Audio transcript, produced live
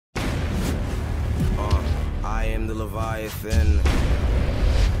Leviathan.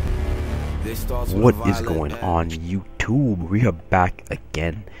 What is going on, YouTube? We are back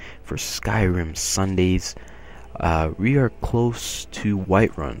again for Skyrim Sundays. We are close to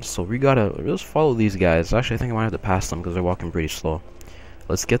WhiteRun, so we gotta just follow these guys. Actually, I think I might have to pass them because they're walking pretty slow.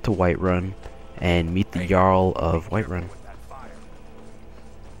 Let's get to WhiteRun and meet the Jarl of WhiteRun.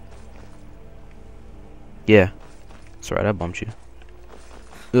 Yeah, that's right. I bumped you.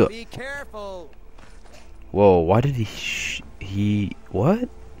 Ugh. Be careful. Whoa! Why did he? What?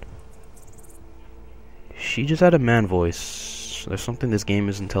 She just had a man voice. There's something this game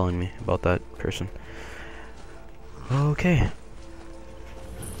isn't telling me about that person. Okay.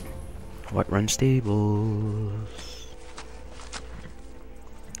 WhiteRun stables.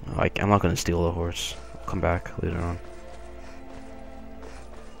 I'm not gonna steal the horse. I'll come back later on.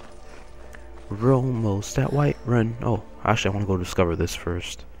 We're almost at WhiteRun. Oh, actually, I want to go discover this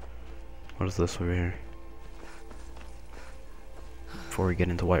first. What is this over here? Before we get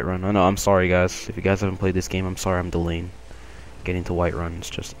into WhiteRun. I know, I'm sorry guys. If you guys haven't played this game, I'm sorry I'm delaying getting to WhiteRun. It's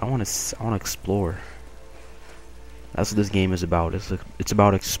just I want to explore. That's what this game is about. It's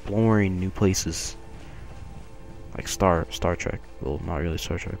about exploring new places. Like Star Trek. Well, not really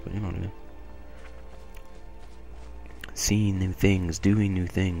Star Trek, but you know what I mean. Seeing new things, doing new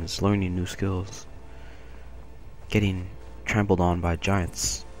things, learning new skills. Getting trampled on by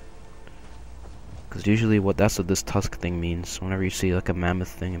giants. Because usually that's what this tusk thing means. Whenever you see like a mammoth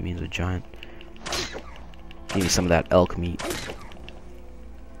thing, it means a giant. Give me some of that elk meat.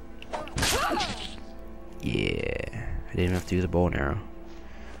 Yeah. I didn't have to use a bow and arrow.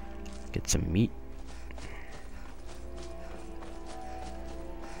 Get some meat.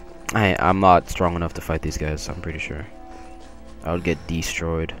 I'm not strong enough to fight these guys, I'm pretty sure. I would get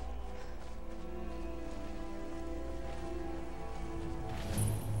destroyed.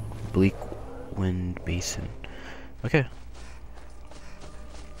 Bleak Wind Basin. Okay.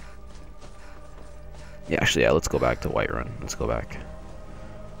 Yeah, actually, yeah, let's go back to WhiteRun. Let's go back.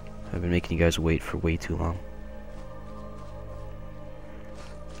 I've been making you guys wait for way too long.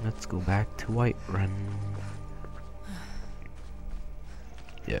 Let's go back to WhiteRun.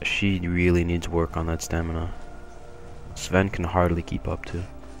 Yeah, she really needs work on that stamina. Sven can hardly keep up to.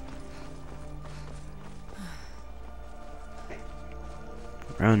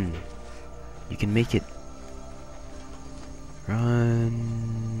 Run. You can make it. Run.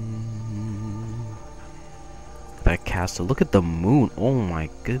 That castle. Look at the moon. Oh my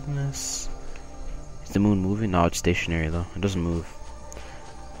goodness. Is the moon moving? No, it's stationary though. It doesn't move.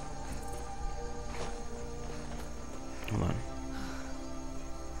 Hold on.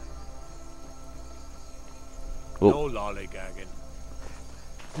 Oh. No lollygagging.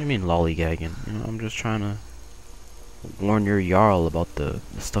 What do you mean lollygagging? You know, I'm just trying to warn your Jarl about the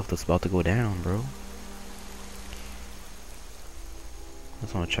stuff that's about to go down, bro. I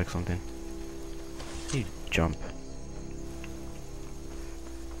just want to check something. You jump.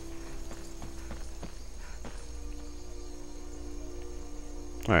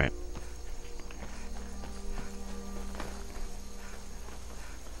 Alright.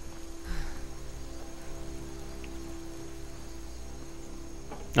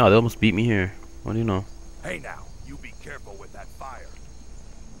 Oh, they almost beat me here. What do you know? Hey now, you be careful with that fire.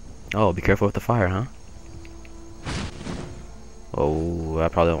 Oh, be careful with the fire, huh? Oh, I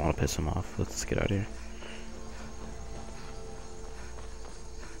probably don't want to piss him off. Let's get out of here.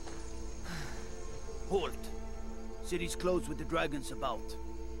 Halt. City's closed with the dragons about.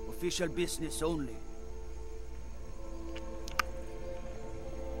 Official business only.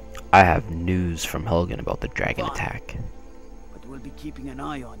 I have news from Helgen about the dragon attack. But we'll be keeping an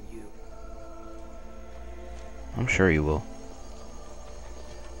eye on you. I'm sure you will.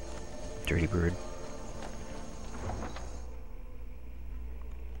 Dirty bird.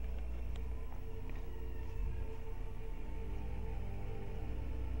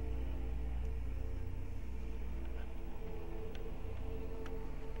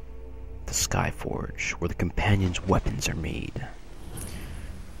 The Skyforge, where the companions' weapons are made.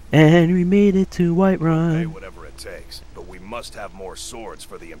 And we made it to WhiteRun. Hey, whatever it takes. But we must have more swords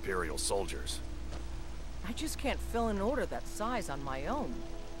for the Imperial soldiers. I just can't fill an order that size on my own.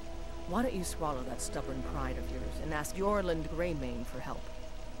 Why don't you swallow that stubborn pride of yours and ask Yorland Greymane for help?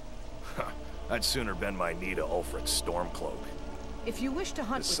 I'd sooner bend my knee to Ulfric's Stormcloak. If you wish to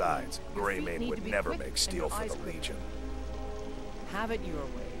hunt Besides, with me, your feet Greymane need would to be never quick make and steel your for eyes the quick. Legion. Have it your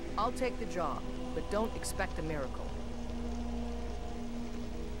way. I'll take the job, but don't expect a miracle.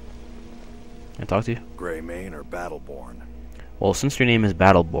 Can I talk to you? Greymane or Battleborn? Well, since your name is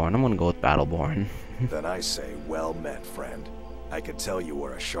Battleborn, I'm gonna go with Battleborn. Then I say, well met, friend. I could tell you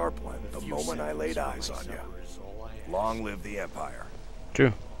were a sharp one the moment I laid eyes on you. Long live the Empire.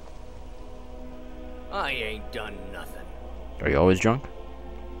 True. I ain't done nothing. Are you always drunk?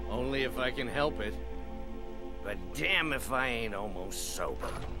 Only if I can help it. But damn if I ain't almost sober.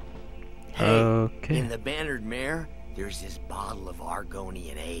 Hey, Okay. in the Bannered Mare, there's this bottle of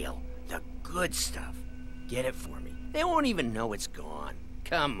Argonian ale. The good stuff. Get it for me. They won't even know it's gone.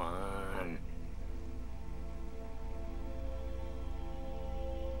 Come on.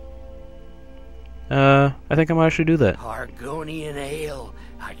 I think I might actually do that. Argonian ale.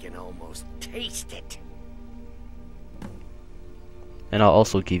 I can almost taste it. And I'll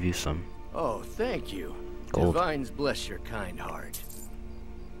also give you some. Oh, thank you. Gold. Divines bless your kind heart.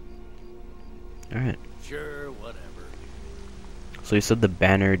 Alright. Sure, whatever. So you said the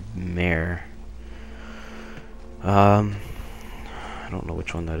Bannered Mare. I don't know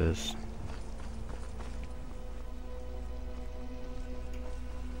which one that is.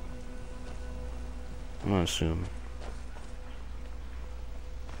 I'm gonna assume.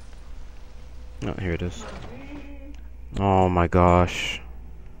 Oh, here it is. Oh my gosh.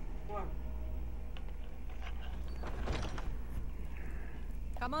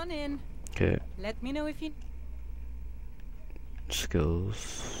 Come on in. Okay, Let me know if you...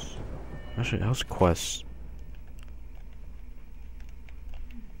 skills. Actually, how's quests?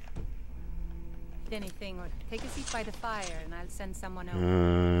 Anything, or take a seat by the fire and I'll send someone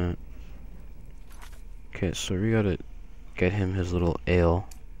over. Okay, so we gotta get him his little ale.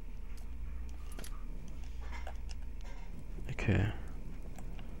 Okay.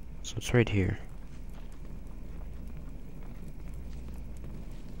 So it's right here.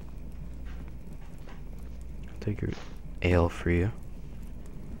 Take your ale for you.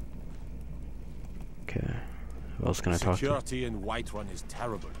 Okay. Who else can I talk to? Security in WhiteRun is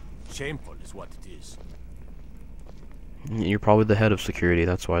terrible. Shameful is what it is. You're probably the head of security,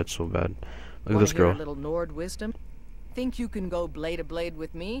 that's why it's so bad. Look at this Hear girl. a little Nord wisdom? Think you can go blade to blade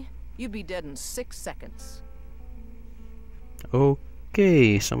with me? You'd be dead in 6 seconds.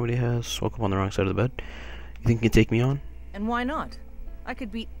 Okay, somebody has woke up on the wrong side of the bed. You think you can take me on? And why not? I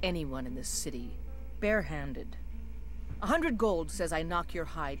could beat anyone in this city, barehanded. 100 gold says I knock your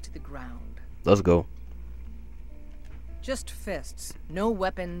hide to the ground. Let's go. Just fists. No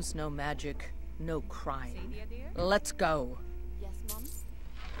weapons, no magic, no crying. Let's go. Yes, Mom?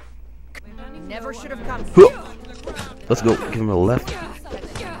 Never should have come. Let's go. Give him a left.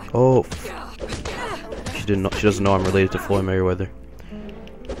 Oh. She didn't know. She doesn't know I'm related to Floyd Mayweather.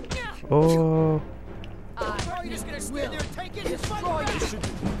 Oh.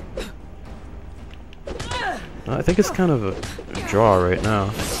 I think it's kind of a draw right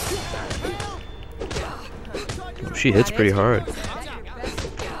now. Oh, she hits pretty hard.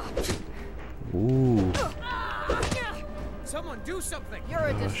 Ooh. Someone do something! You're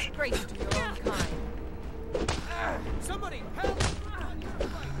a Gosh. disgrace to your own kind. Somebody help!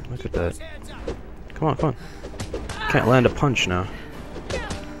 Look at that. Come on, come on. Can't land a punch now. Gotta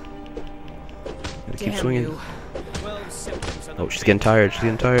keep Damn swinging. you. Oh, she's getting tired. She's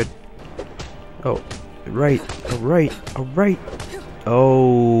getting tired. Oh, right. Oh, right. Oh, right.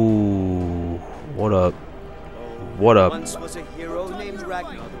 Oh, what up? What up? Once was a hero named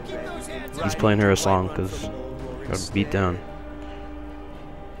Ragnar. He's playing her a song because got beat down.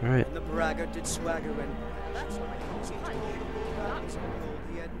 All right. The braggart did swagger and that's why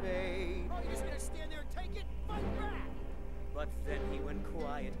he had made. Oh, you're just gonna stand there and take it? Fight back! But then he went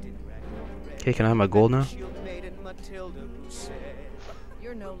quiet, did Ragnar. Okay, can I have my gold now? Shield maiden Matilda who said,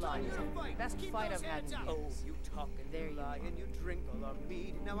 You're no liar. Best fight I've had in oh, years. you talk and There you you lie and you drink all our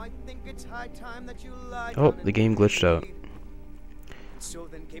mead. Now I think it's high time that you lie. Oh, down the game and glitched out. bleed. So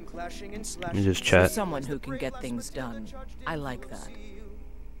then came clashing and Let slashing. me just chat. Someone who can get things done. I like that.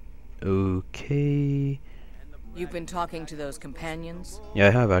 Okay. You've been talking to those companions? Yeah,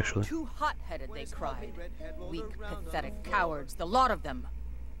 I have actually. Too hot-headed, they cried. Weak, pathetic cowards, the lot of them.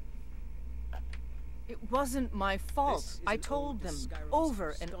 It wasn't my fault. I told them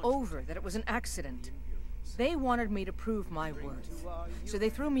over and over that it was an accident. They wanted me to prove my worth. So they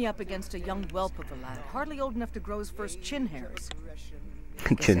threw me up against a young whelp of a lad, hardly old enough to grow his first chin hairs.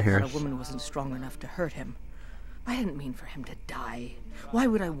 They Chin said that hairs. a woman wasn't strong enough to hurt him. I didn't mean for him to die. Why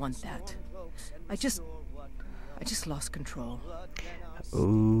would I want that? I just lost control.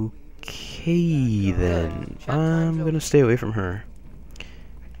 Okay then. I'm gonna stay away from her.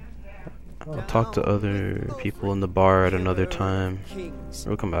 I'll talk to other people in the bar at another time.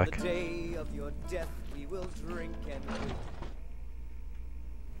 We'll come back. The day of your death we will drink and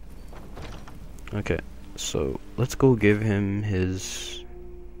Okay, so let's go give him his...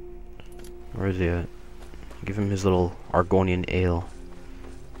 Where is he at? Give him his little Argonian ale.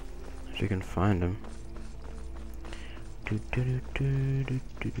 If you can find him.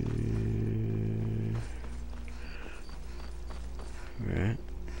 Alright.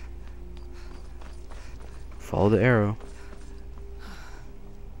 Follow the arrow.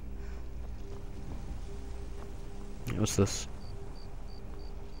 What's this?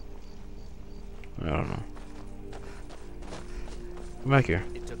 I don't know. Come back here.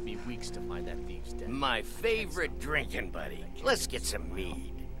 It took me weeks to find that thief's den. My favorite drinking buddy. Let's get some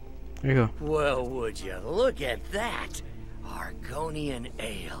mead. There you go. Well, would you look at that? Argonian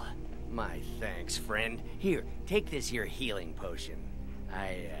ale. My thanks, friend. Here, take this here healing potion.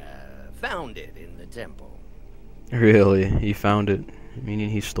 I, found it in the temple. Really? He found it? Meaning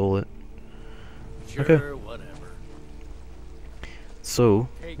he stole it? Sure, Okay. whatever. So,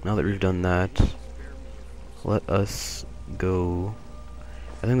 now that we've done that, let us go...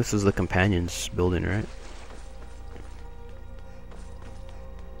 I think this is the companions building, right?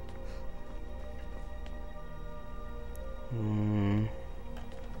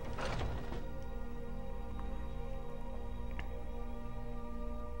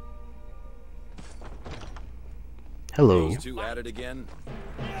 Hello. Those two at it again?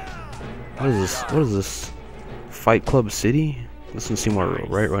 What is this? What is this? Fight Club City? This doesn't seem more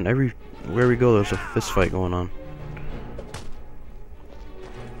WhiteRun. Everywhere we go, there's a fist fight going on.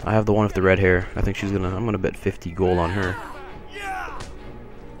 I have the one with the red hair. I think she's gonna. I'm gonna bet 50 gold on her.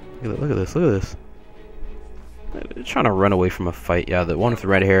 Look at this. Look at this. They're trying to run away from a fight. Yeah, the one with the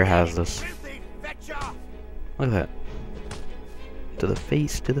red hair has this. Look at that. To the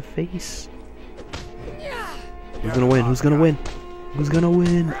face. To the face. Who's gonna win? Who's gonna win? Who's gonna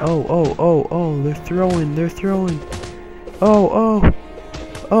win? Oh, oh, oh, oh, they're throwing, they're throwing. Oh, oh,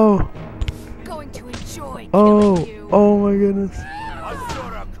 oh. Going to enjoy Oh, killing you. oh my goodness.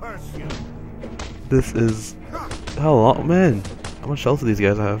 This is... How long? Man, how much health do these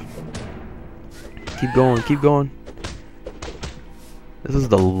guys have? Keep going, keep going. This is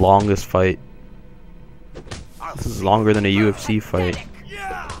the longest fight. This is longer than a UFC fight.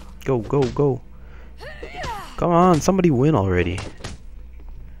 Go, go, go. Come on, somebody win already.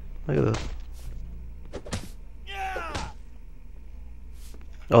 Look at this.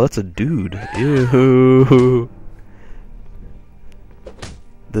 Oh, that's a dude. Ew.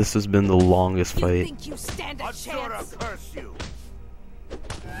 This has been the longest fight. Think you stand a chance?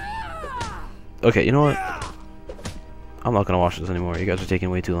 Okay, you know what? I'm not gonna watch this anymore. You guys are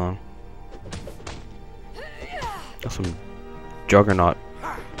taking way too long. That's some juggernaut.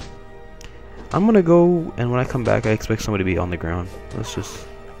 I'm gonna go, and when I come back, I expect somebody to be on the ground. Let's just...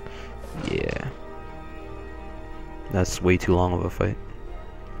 Yeah. That's way too long of a fight.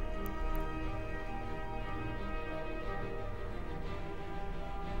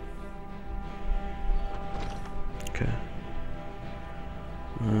 Okay.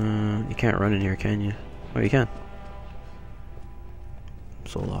 You can't run in here, can you? Oh, you can. I'm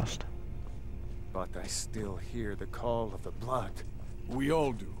so lost. But I still hear the call of the blood. We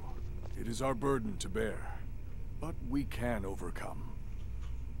all do. It is our burden to bear. But we can overcome.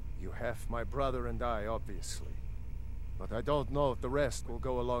 You have my brother and I, obviously. But I don't know if the rest will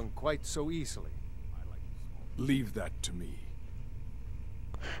go along quite so easily. Leave that to me.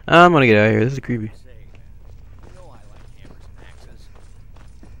 I'm gonna get out of here. This is creepy.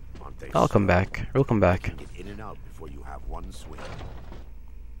 I'll come back. We'll come back. Get in and out before you have one swing.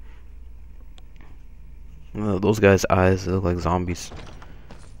 Those guys' eyes, they look like zombies.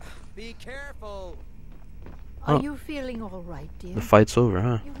 Be careful. Are you feeling all right, dear? The fight's over,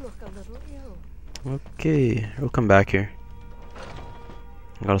 huh? You look a little ill. Okay, we'll come back here.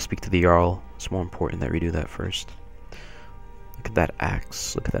 I gotta speak to the Jarl. It's more important that we do that first. Look at that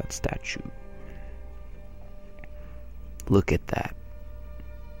axe. Look at that statue. Look at that.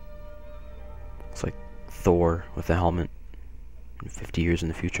 It's like Thor with a helmet. 50 years in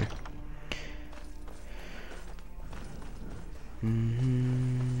the future.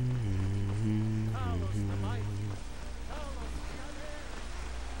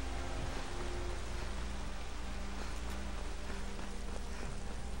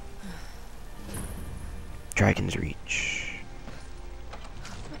 Dragon's Reach.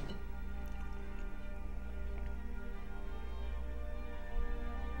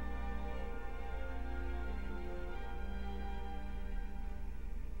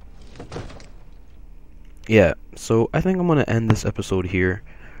 Yeah, so I think I'm going to end this episode here.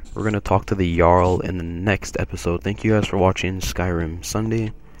 We're going to talk to the Jarl in the next episode. Thank you guys for watching Skyrim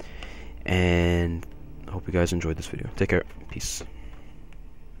Sunday, and I hope you guys enjoyed this video. Take care. Peace.